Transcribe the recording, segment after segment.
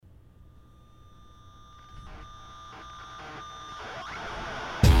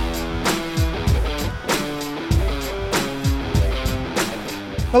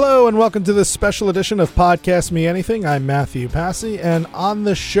Hello and welcome to this special edition of Podcast Me Anything. I'm Matthew Passy, and on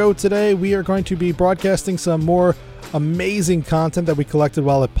the show today we are going to be broadcasting some more amazing content that we collected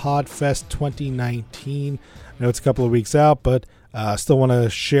while at PodFest 2019. I know it's a couple of weeks out, but still want to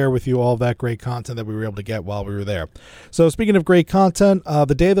share with you all that great content that we were able to get while we were there. So speaking of great content,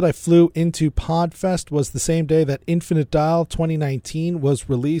 the day that I flew into PodFest was the same day that Infinite Dial 2019 was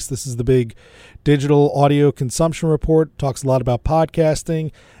released. This is the big digital audio consumption report. Talks a lot about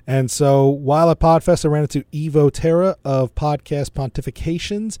podcasting. And so while at PodFest, I ran into Evo Terra of Podcast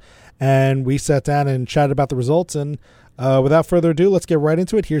Pontifications, and we sat down and chatted about the results. And without further ado, let's get right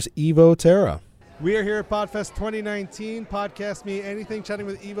into it. Here's Evo Terra. We are here at PodFest 2019, Podcast Me Anything, chatting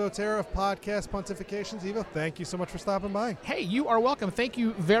with Evo Terra of Podcast Pontifications. Evo, thank you so much for stopping by. Hey, you are welcome. Thank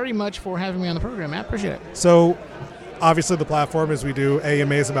you very much for having me on the program. I appreciate it. So, obviously the platform is we do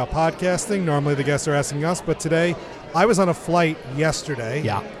AMAs about podcasting. Normally the guests are asking us, but today I was on a flight yesterday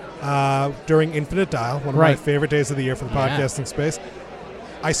during Infinite Dial, one of my favorite days of the year for the podcasting space.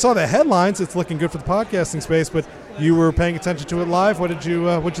 I saw the headlines. It's looking good for the podcasting space, but you were paying attention to it live. What'd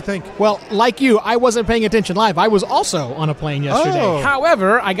you think? Well, like you, I wasn't paying attention live. I was also on a plane yesterday. Oh.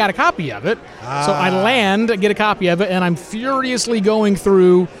 However, I got a copy of it. So I land, get a copy of it, and I'm furiously going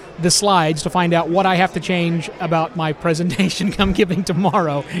through the slides to find out what I have to change about my presentation come giving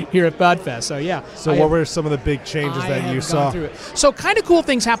tomorrow here at PodFest. So, yeah. So what were some of the big changes that you saw? So kind of cool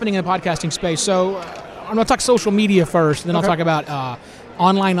things happening in the podcasting space. So I'm going to talk social media first, then I'll talk about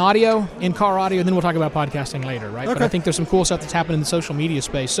online audio, in-car audio, and then we'll talk about podcasting later, right? Okay. But I think there's some cool stuff that's happening in the social media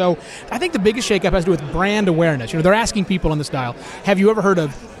space. So I think the biggest shakeup has to do with brand awareness. You know, they're asking people on this dial, have you ever heard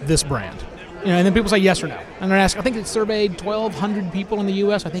of this brand? You know, and then people say yes or no. And they're asking, I think it surveyed 1,200 people in the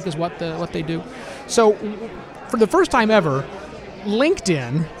U.S., I think is what they do. So for the first time ever,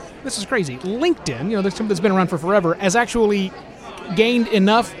 LinkedIn, this is crazy, LinkedIn, you know, that's been around for forever, has actually gained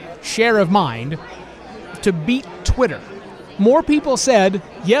enough share of mind to beat Twitter. More people said,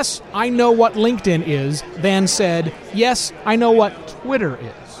 yes, I know what LinkedIn is, than said, yes, I know what Twitter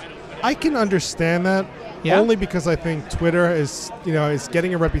is. I can understand that, only because I think Twitter is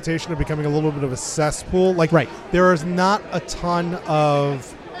getting a reputation of becoming a little bit of a cesspool. Like, there is not a ton of,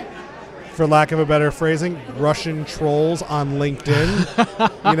 for lack of a better phrasing, Russian trolls on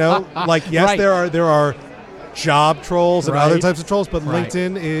LinkedIn. You know, like, yes, there are job trolls and other types of trolls, but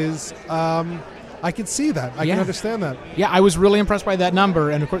LinkedIn is... I can see that. I can understand that. Yeah, I was really impressed by that number.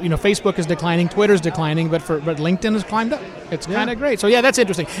 And, of course, you know, Facebook is declining, Twitter's declining, but LinkedIn has climbed up. It's kind of great. So, yeah, that's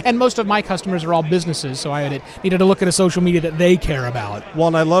interesting. And most of my customers are all businesses, so I needed to look at a social media that they care about. Well,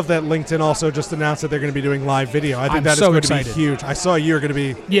 and I love that LinkedIn also just announced that they're going to be doing live video. I think that is going to be huge. I saw you're going to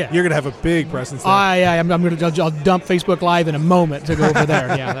be you're going to have a big presence there. I'm going to I'll dump Facebook Live in a moment to go over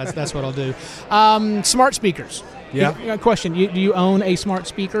there. Yeah, that's what I'll do. Smart speakers. Yeah. Question, do you own a smart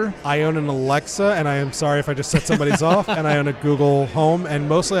speaker? I own an Alexa, and I am sorry if I just set somebody's off, and I own a Google Home, and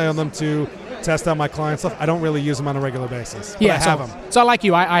mostly I own them to test out my client stuff. I don't really use them on a regular basis, but I have them. So like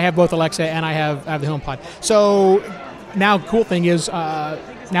you, I have both Alexa and I have the HomePod. So now the cool thing is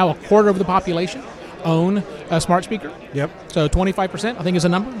now a quarter of the population own a smart speaker. Yep. So 25%, I think is a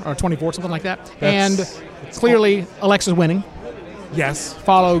number, or 24, something like that. And clearly Alexa's winning. Yes.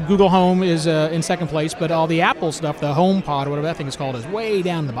 Follow Google Home is in second place, but all the Apple stuff, the HomePod or whatever that thing is called, is way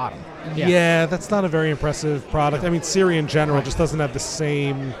down the bottom. Yeah, that's not a very impressive product. I mean, Siri in general just doesn't have the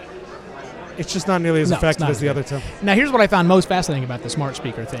same... It's just not nearly as effective as the other two. Now, here's what I found most fascinating about the smart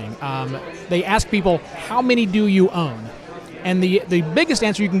speaker thing. They ask people, how many do you own? And the biggest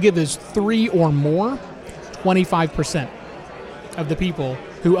answer you can give is 3 or more. 25% of the people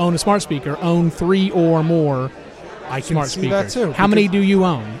who own a smart speaker own 3 or more smart speakers. That too. How many do you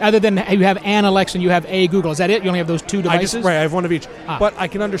own? Other than you have an Alexa and you have a Google. Is that it? You only have those two devices? I have one of each. But I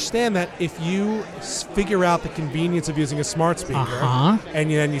can understand that if you figure out the convenience of using a smart speaker and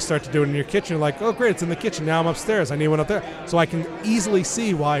then you start to do it in your kitchen, you're like, oh, great, it's in the kitchen. Now I'm upstairs. I need one up there. So I can easily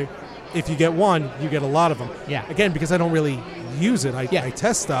see why if you get one, you get a lot of them. Yeah. Again, because I don't really use it. I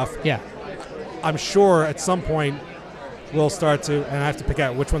test stuff. Yeah. I'm sure at some point we'll start to, and I have to pick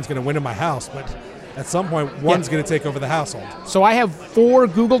out which one's going to win in my house, but... At some point, one's going to take over the household. So I have 4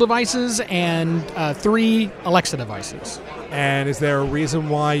 Google devices and 3 Alexa devices. And is there a reason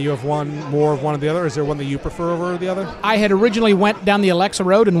why you have more of one or the other? Is there one that you prefer over the other? I had originally went down the Alexa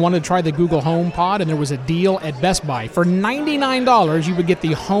road and wanted to try the Google HomePod, and there was a deal at Best Buy. For $99, you would get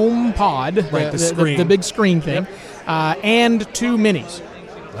the HomePod, the big screen thing, and 2 minis.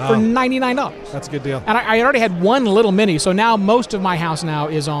 For $99. That's a good deal. And I already had one little mini, so now most of my house now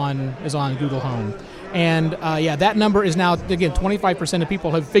is on Google Home. And that number is now, again, 25% of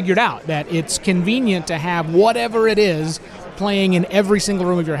people have figured out that it's convenient to have whatever it is playing in every single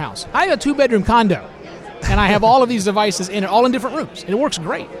room of your house. I have a 2-bedroom condo, and I have all of these devices in it, all in different rooms, and it works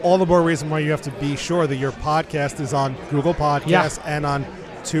great. All the more reason why you have to be sure that your podcast is on Google Podcasts and on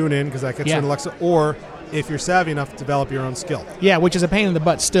TuneIn, because that gets you in Alexa, or if you're savvy enough to develop your own skill. Yeah, which is a pain in the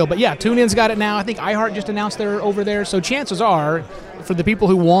butt still. But yeah, TuneIn's got it now. I think iHeart just announced they're over there. So chances are, for the people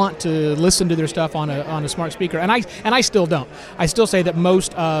who want to listen to their stuff on a smart speaker, and I still don't. I still say that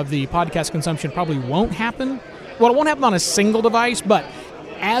most of the podcast consumption probably won't happen. Well, it won't happen on a single device, but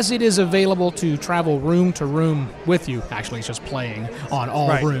as it is available to travel room to room with you, actually it's just playing on all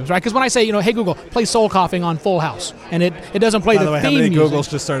rooms, right? Because when I say, hey Google, play Soul Coughing on Full House, and it doesn't play By the way, theme how many music.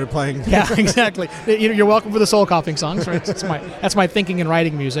 Googles just started playing? Yeah, exactly. You're welcome for the Soul Coughing songs. Right? That's my thinking and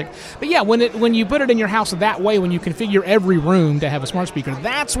writing music. But yeah, when you put it in your house that way, when you configure every room to have a smart speaker,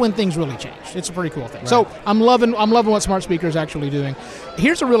 that's when things really change. It's a pretty cool thing. Right. So I'm loving what smart speaker is actually doing.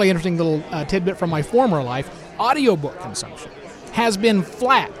 Here's a really interesting little tidbit from my former life. Audiobook consumption has been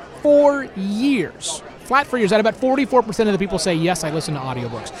flat for years. Flat for years. At about 44% of the people say, yes, I listen to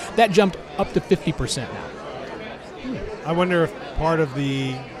audiobooks. That jumped up to 50% now. I wonder if part of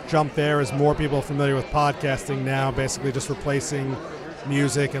the jump there is more people familiar with podcasting now, basically just replacing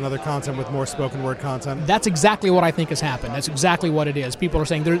music and other content with more spoken word content. That's exactly what I think has happened. That's exactly what it is. People are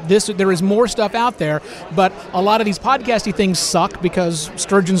saying there is more stuff out there, but a lot of these podcasty things suck because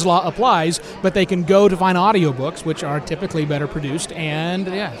Sturgeon's Law applies, but they can go to find audiobooks, which are typically better produced and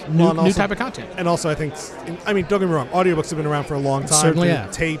new type of content. And also I think, don't get me wrong, audiobooks have been around for a long time. Certainly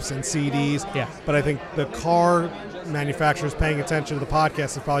have. Tapes and CDs. Yeah. But I think the car manufacturers paying attention to the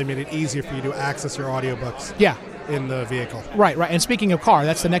podcast has probably made it easier for you to access your audiobooks. Yeah. In the vehicle. Right. And speaking of car,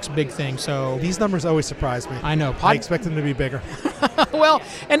 that's the next big thing. So these numbers always surprise me. I know. I expect them to be bigger. Well,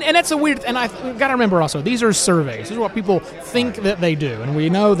 and that's a weird, and I've got to remember also, these are surveys. These are what people think that they do, and we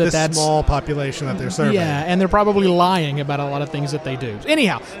know that that's small population that they're surveying. Yeah, and they're probably lying about a lot of things that they do.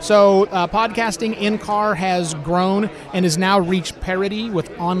 Anyhow, so podcasting in car has grown and has now reached parity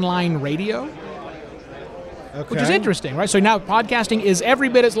with online radio. Okay. Which is interesting, right? So now podcasting is every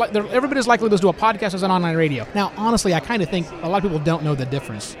bit as likely to do a podcast as an online radio. Now, honestly, I kind of think a lot of people don't know the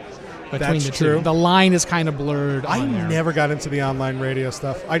difference between the two. The line is kind of blurred. I never got into the online radio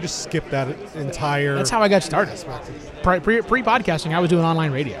stuff. I just skipped that entire. That's how I got started. Pre-podcasting, I was doing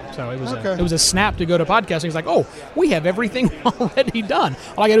online radio, so it was a snap to go to podcasting. It's like, oh, we have everything already done.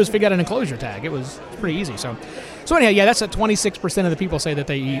 All I got to do is figure out an enclosure tag. It was pretty easy. So anyhow, yeah, that's at 26% of the people say that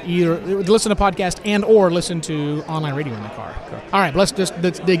they either listen to podcast and or listen to online radio in the car. Okay. All right, let's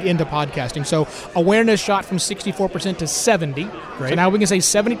dig into podcasting. So awareness shot from 64% to 70%. Great. So now we can say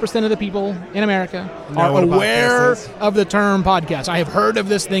 70% of the people in America are aware of the term podcast. I have heard of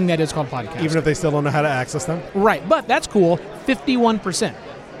this thing that is called podcast. Even if they still don't know how to access them? Right, but that's cool. 51%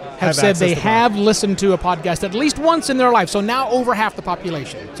 have said they have listened to a podcast at least once in their life. So now over half the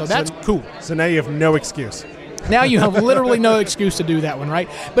population. So that's cool. So now you have no excuse. Now you have literally no excuse to do that one, right?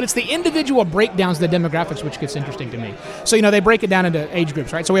 But it's the individual breakdowns of the demographics which gets interesting to me. So, they break it down into age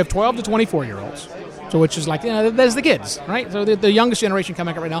groups, right? So we have 12 to 24-year-olds, so which is like, there's the kids, right? So the youngest generation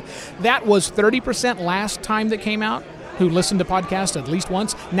coming up right now. That was 30% last time that came out who listened to podcasts at least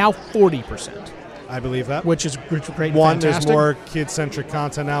once. Now 40%. I believe that. Which is great. One, fantastic. There's more kid-centric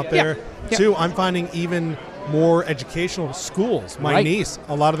content out there. Yeah. Two, I'm finding even more educational schools. My niece,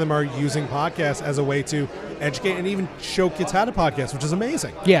 a lot of them are using podcasts as a way to educate and even show kids how to podcast, which is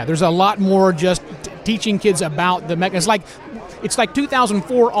amazing. Yeah, there's a lot more just teaching kids about the it's like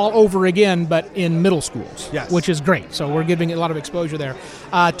 2004 all over again, but in middle schools, which is great. So we're giving it a lot of exposure there.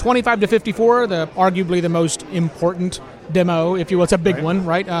 25 to 54, arguably the most important demo, if you will. It's a big one,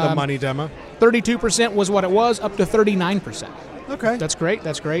 right? The money demo. 32% was what it was, up to 39%. Okay. That's great.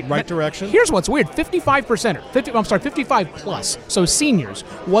 Right direction. Here's what's weird. 55 plus. So seniors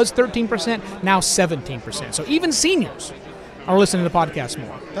was 13%, now 17%. So even seniors are listening to podcasts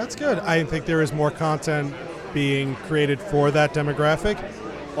more. That's good. I think there is more content being created for that demographic.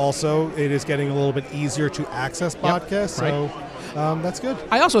 Also, it is getting a little bit easier to access podcasts. So that's good.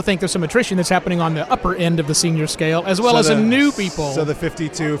 I also think there's some attrition that's happening on the upper end of the senior scale, as well as the new people. So the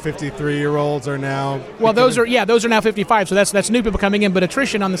 52, 53-year-olds are now... Well, those are now 55, so that's new people coming in, but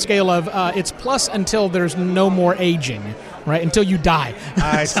attrition on the scale of it's plus until there's no more aging, right, until you die.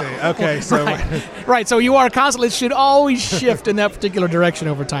 I see. Okay. So right, so you are constantly, it should always shift in that particular direction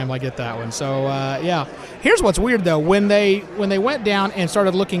over time. I get that one. So, yeah. Here's what's weird, though. When they went down and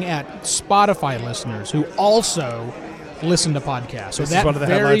started looking at Spotify listeners who also listen to podcasts. So that's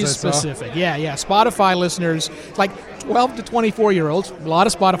very specific. Yeah. Spotify listeners, like 12 to 24-year-olds, a lot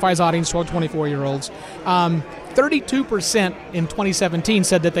of Spotify's audience, 12 to 24-year-olds. 32% in 2017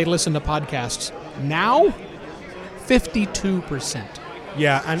 said that they listen to podcasts. Now, 52%.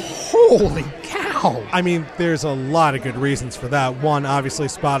 Yeah, and Holy cow! I mean, there's a lot of good reasons for that. One, obviously,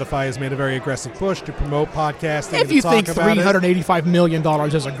 Spotify has made a very aggressive push to promote podcasting. If you think $385 million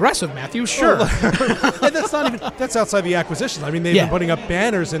is aggressive, Matthew, sure. And that's outside the acquisitions. I mean, they've been putting up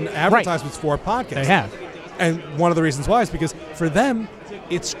banners and advertisements for podcasts. They have. And one of the reasons why is because for them,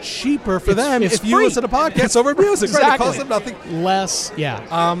 it's cheaper for them it's if you free. listen to podcasts over music. Exactly. Right? It costs them nothing. Less,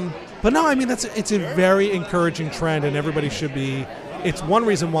 yeah. But no, I mean, it's a very encouraging trend, and everybody should be. It's one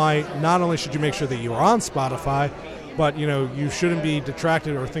reason why not only should you make sure that you are on Spotify, but you shouldn't be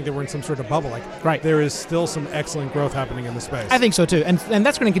detracted or think that we're in some sort of bubble. Right. There is still some excellent growth happening in the space. I think so too, and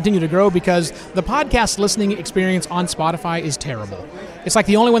that's going to continue to grow because the podcast listening experience on Spotify is terrible. It's like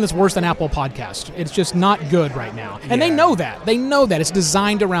the only one that's worse than Apple Podcast. It's just not good right now, and they know that. They know that it's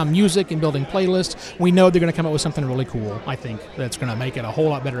designed around music and building playlists. We know they're going to come up with something really cool. I think that's going to make it a whole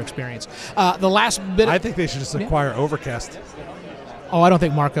lot better experience. The last bit, I think they should just acquire Overcast. Oh, I don't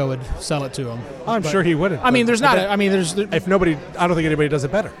think Marco would sell it to him. I'm sure he wouldn't. I mean, there's not. There's. If nobody, I don't think anybody does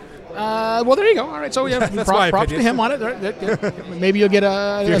it better. Well, there you go. All right, so yeah, props to him on it. Right. Maybe you'll get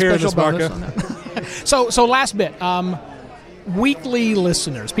a special bonus on that. So last bit. Weekly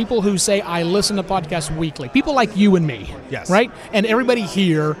listeners, people who say, I listen to podcasts weekly, people like you and me, yes, right? And everybody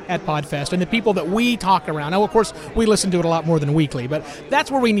here at PodFest and the people that we talk around. Now, of course, we listen to it a lot more than weekly, but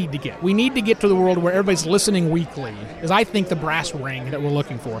that's where we need to get. We need to get to the world where everybody's listening weekly, is I think the brass ring that we're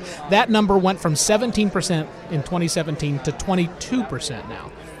looking for. That number went from 17% in 2017 to 22%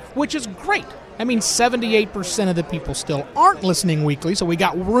 now, which is great. I mean, 78% of the people still aren't listening weekly, so we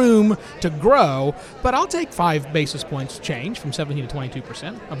got room to grow. But I'll take 5 basis points change from 17 to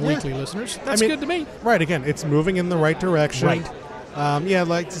 22% of weekly listeners. That's good to me. Right, again, it's moving in the right direction. Right. I'd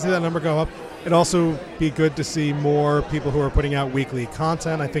like to see that number go up. It'd also be good to see more people who are putting out weekly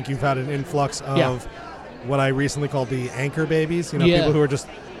content. I think you've had an influx of what I recently called the anchor babies. People who are just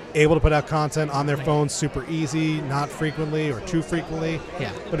able to put out content on their phones super easy, not frequently or too frequently.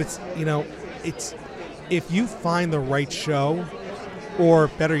 Yeah. But it's if you find the right show, or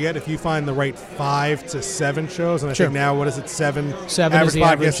better yet, if you find the right 5 to 7 shows, and I think now, what is it, 7 average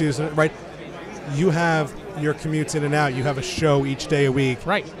podcast users, right? You have your commutes in and out. You have a show each day a week,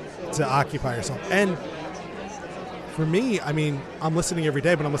 right, to occupy yourself. And for me, I mean, I'm listening every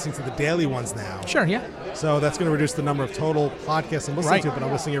day, but I'm listening to the daily ones now. Sure, yeah. So that's going to reduce the number of total podcasts I'm listening to, but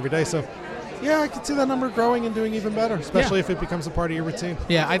I'm listening every day. So yeah, I can see that number growing and doing even better, especially if it becomes a part of your routine.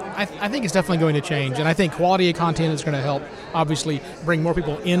 Yeah, I think it's definitely going to change, and I think quality of content is going to help, obviously, bring more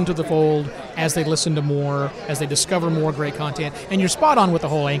people into the fold as they listen to more, as they discover more great content. And you're spot on with the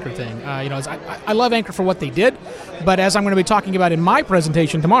whole Anchor thing. I love Anchor for what they did, but as I'm going to be talking about in my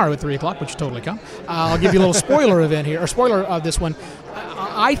presentation tomorrow at 3 o'clock, which totally come, I'll give you a little spoiler of this one.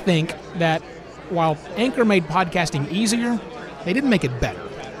 I think that while Anchor made podcasting easier, they didn't make it better.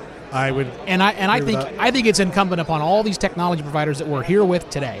 I would, I think it's incumbent upon all these technology providers that we're here with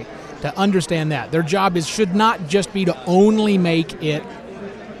today to understand that their job should not just be to only make it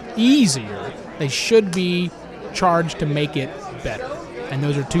easier. They should be charged to make it better, and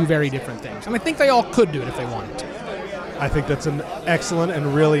those are two very different things. And I think they all could do it if they wanted to. I think that's an excellent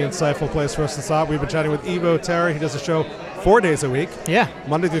and really insightful place for us to stop. We've been chatting with Evo Terra. He does a show 4 days a week. Yeah,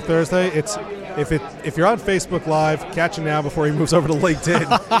 Monday through Thursday. If you're on Facebook Live, catch him now before he moves over to LinkedIn.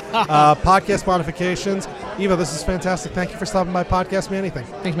 Podcast modifications. Evo, this is fantastic. Thank you for stopping by Podcast Me Anything.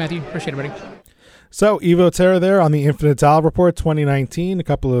 Thanks, Matthew. Appreciate it, buddy. So, Evo Terra there on the Infinite Dial Report 2019. A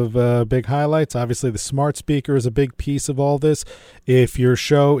couple of big highlights. Obviously, the smart speaker is a big piece of all this. If your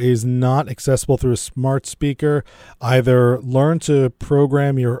show is not accessible through a smart speaker, either learn to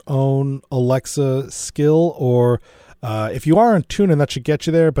program your own Alexa skill, or if you are on TuneIn, that should get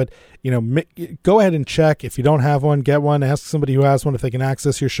you there. But go ahead and check. If you don't have one, get one. Ask somebody who has one if they can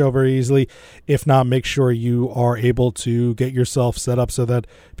access your show very easily. If not, make sure you are able to get yourself set up so that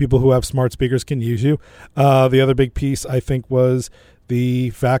people who have smart speakers can use you. The other big piece, I think, was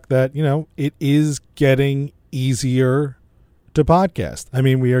the fact that it is getting easier to podcast. I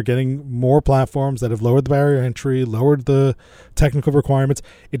mean, we are getting more platforms that have lowered the barrier to entry, lowered the technical requirements.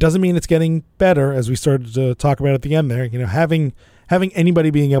 It doesn't mean it's getting better, as we started to talk about at the end there. Having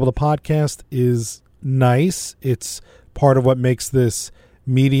anybody being able to podcast is nice. It's part of what makes this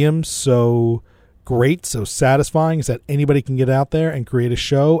medium so great, so satisfying, is that anybody can get out there and create a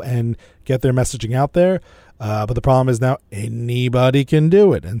show and get their messaging out there. But the problem is now anybody can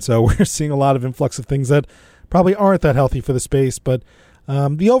do it. And so we're seeing a lot of influx of things that probably aren't that healthy for the space. But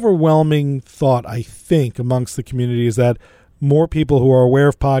the overwhelming thought, I think, amongst the community is that more people who are aware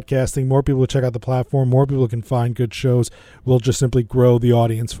of podcasting, more people who check out the platform, more people who can find good shows will just simply grow the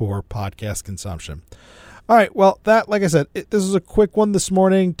audience for podcast consumption. All right, well, like I said, this is a quick one this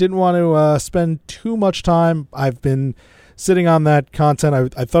morning. Didn't want to spend too much time. I've been sitting on that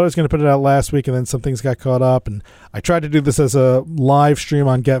content. I thought I was going to put it out last week, and then some things got caught up, and I tried to do this as a live stream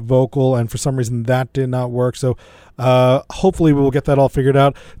on Get Vocal, and for some reason that did not work. So hopefully we will get that all figured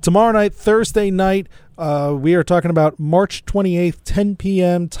out. Tomorrow night, Thursday night, we are talking about March 28th, 10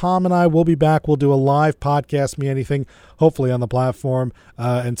 p.m. Tom and I will be back. We'll do a live podcast, Me Anything, hopefully on the platform,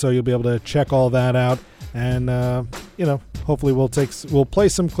 and so you'll be able to check all that out. And, hopefully we'll play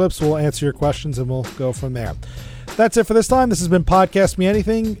some clips, we'll answer your questions, and we'll go from there. That's it for this time. This has been Podcast Me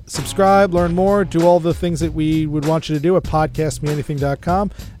Anything. Subscribe, learn more, do all the things that we would want you to do at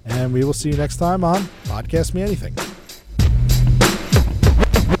podcastmeanything.com. And we will see you next time on Podcast Me Anything.